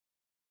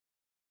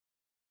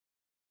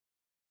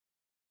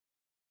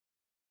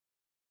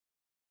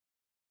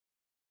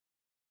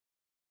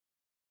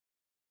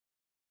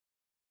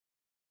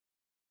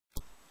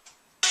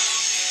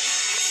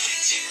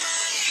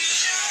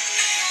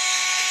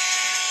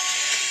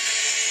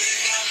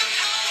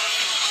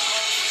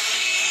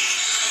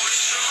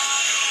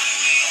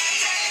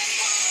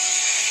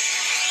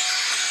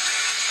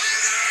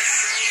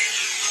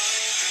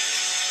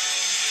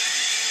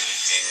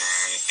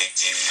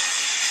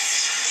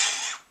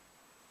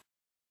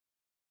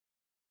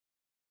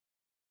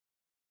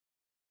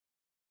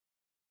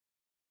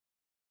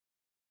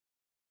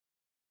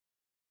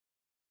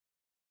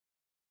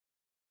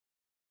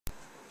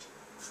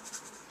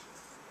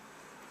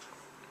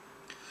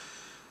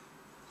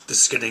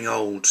This is getting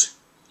old.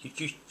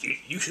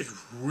 You should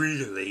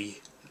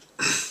really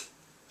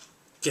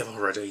give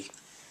already.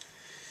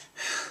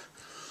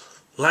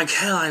 Like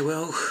hell I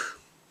will.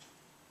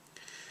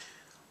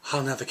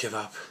 I'll never give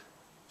up.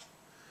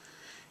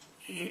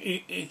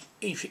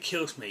 If it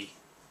kills me,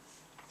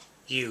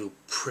 you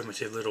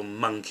primitive little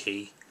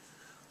monkey,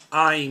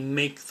 I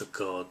make the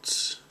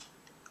gods.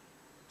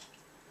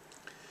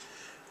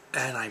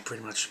 And I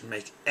pretty much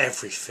make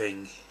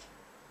everything.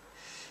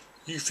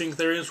 You think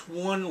there is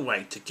one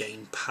way to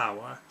gain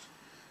power,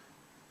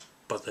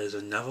 but there's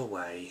another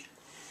way.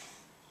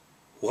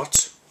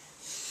 What?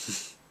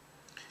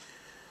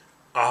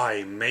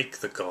 I make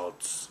the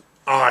gods.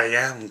 I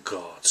am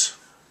God.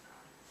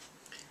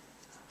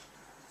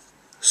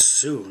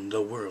 Soon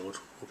the world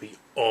will be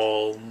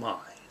all mine,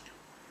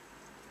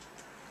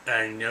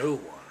 and no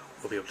one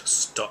will be able to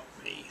stop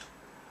me.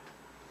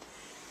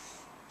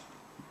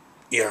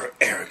 You're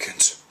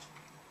arrogant.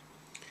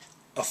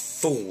 A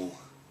fool.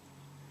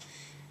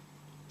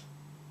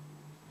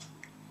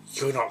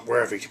 You're not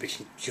worthy to be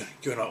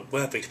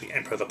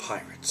Emperor of the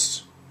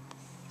Pirates.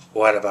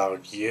 What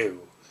about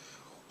you?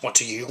 What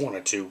do you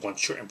want to do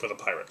once you're Emperor of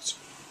the Pirates?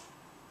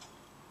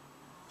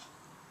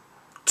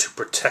 To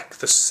protect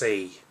the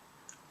sea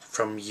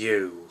from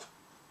you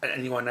and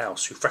anyone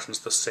else who threatens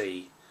the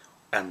sea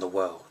and the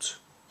world.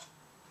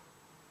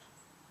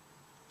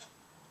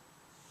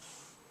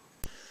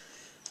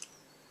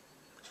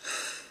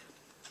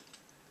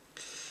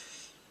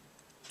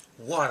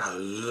 What a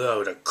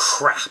load of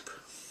crap.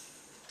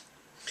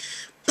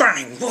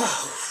 Burning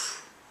whoa!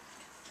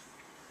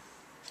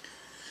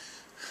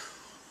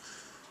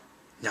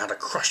 Now to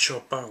crush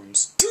your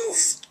bones.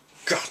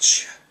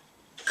 Gotcha.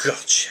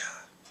 Gotcha.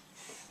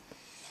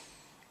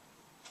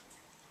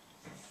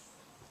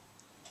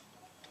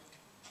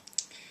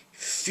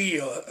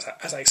 Feel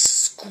as I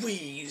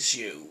squeeze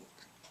you.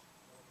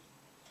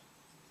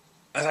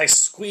 As I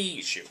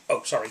squeeze you.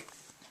 Oh, sorry.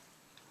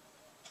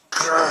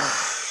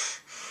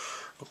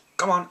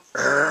 Come on.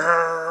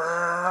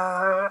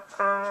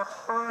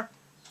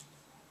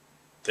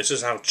 This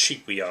is how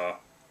cheap we are.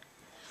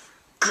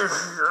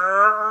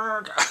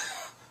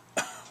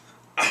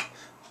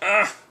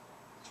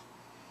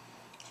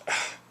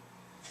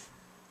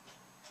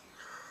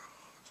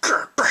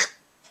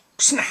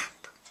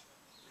 Snap.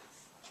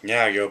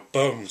 Now your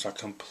bones are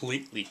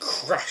completely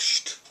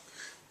crushed.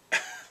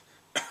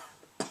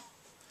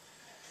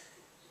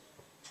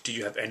 Do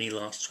you have any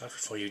last drive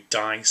before you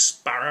die,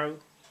 Sparrow?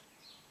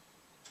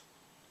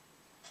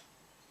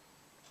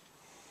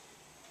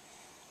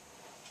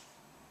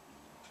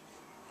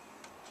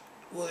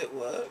 Will it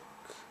work?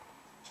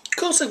 Of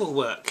course it will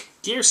work.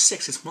 Gear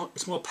 6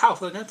 is more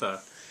powerful than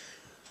ever.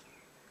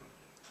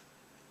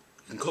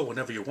 You can call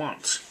whenever you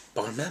want,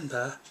 but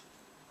remember,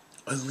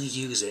 only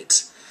use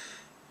it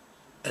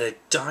in a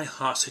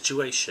die-hard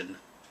situation.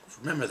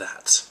 Remember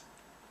that.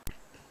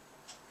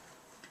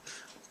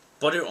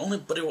 But it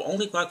will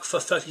only work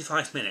for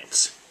 35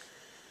 minutes.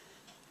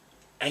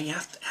 And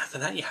after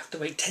that you have to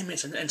wait 10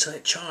 minutes until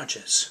it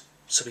charges.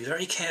 So be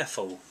very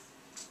careful.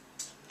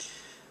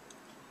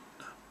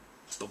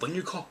 But when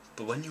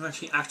you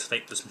actually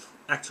activate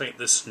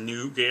this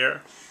new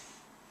gear,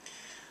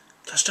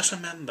 just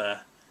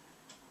remember,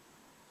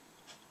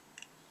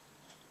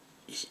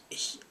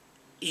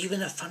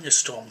 even a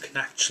thunderstorm can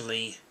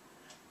actually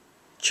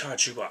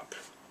charge you up.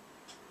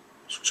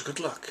 So good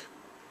luck.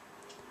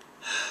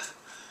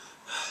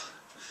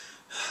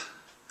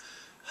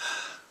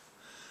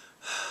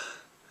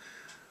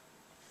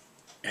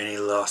 Any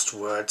last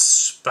words,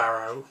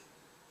 Sparrow?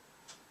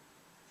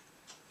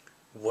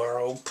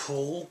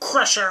 Whirlpool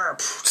Crusher!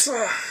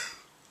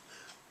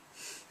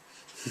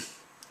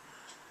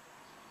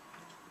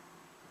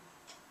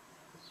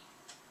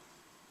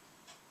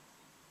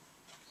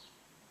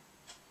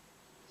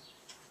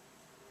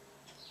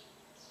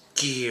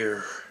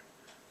 Gear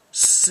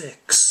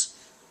 6.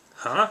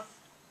 Huh?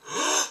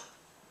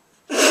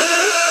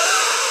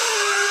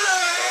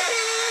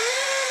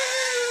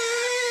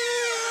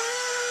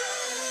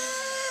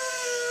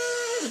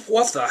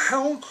 What the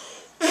hell?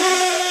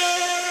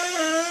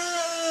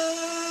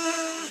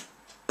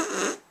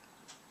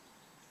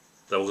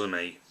 That wasn't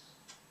me.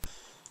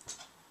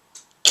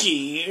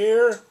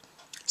 Gear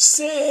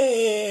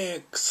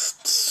 6.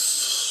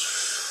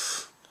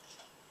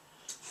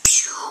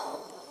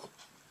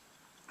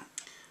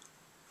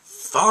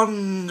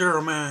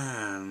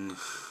 Thunderman.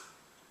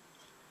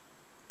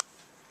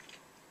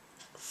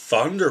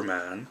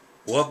 Thunderman?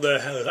 What the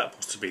hell is that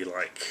supposed to be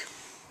like?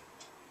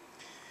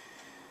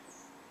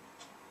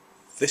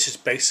 This is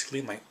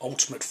basically my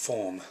ultimate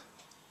form.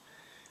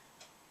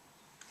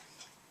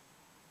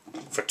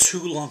 For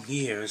 2 long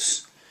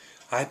years,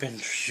 I have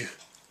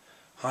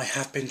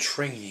been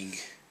training,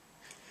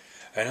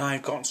 and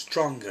I've gotten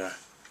stronger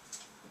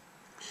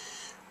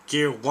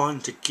Gear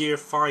 1 to Gear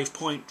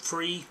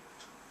 5.3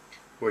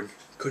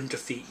 couldn't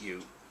defeat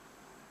you.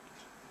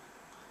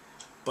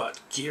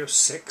 But Gear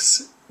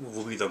 6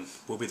 will be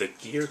the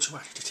gear to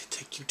actually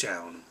take you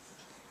down.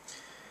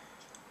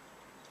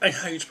 And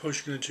how do you suppose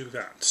you're going to do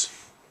that?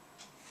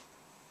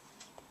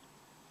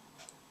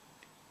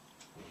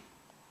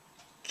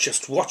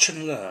 Just watch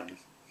and learn.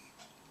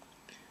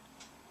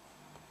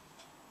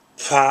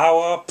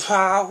 Power,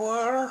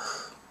 power!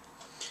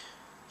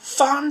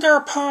 Thunder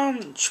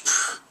Punch!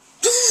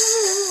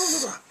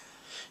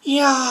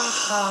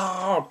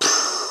 Yeah!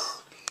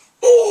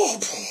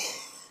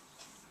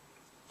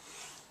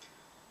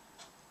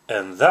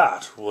 And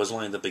that was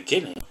only the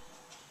beginning.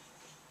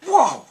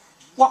 Whoa!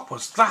 What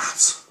was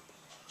that?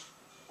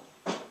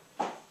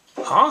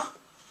 Huh?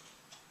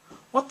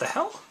 What the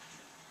hell?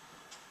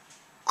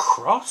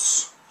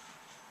 Cross?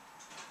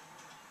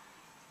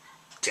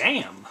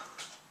 Damn!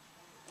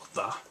 What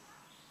the?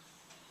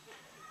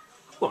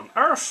 Who on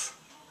earth?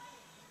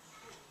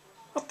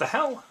 What the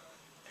hell?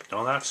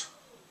 Ignore that.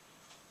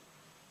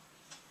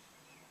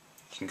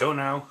 You can go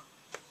now.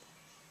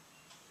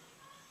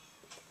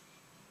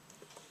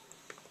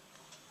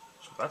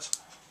 So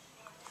that's...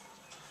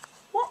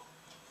 What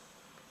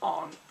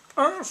on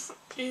earth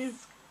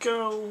is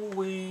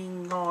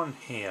going on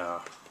here?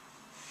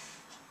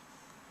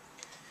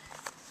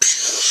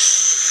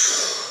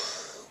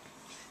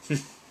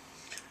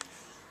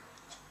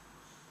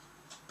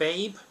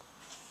 Babe?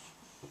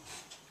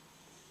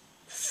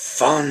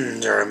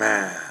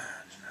 Thunderman.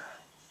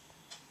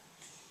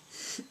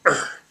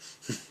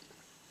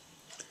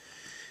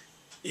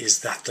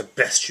 Is that the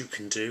best you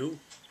can do?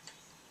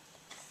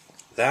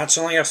 That's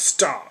only a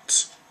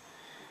start.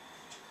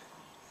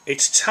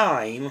 It's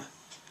time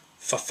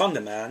for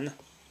Thunderman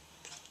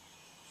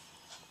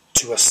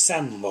to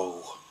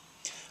assemble,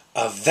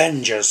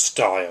 Avengers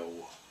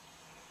style.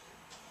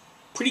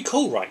 Pretty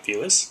cool, right,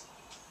 viewers?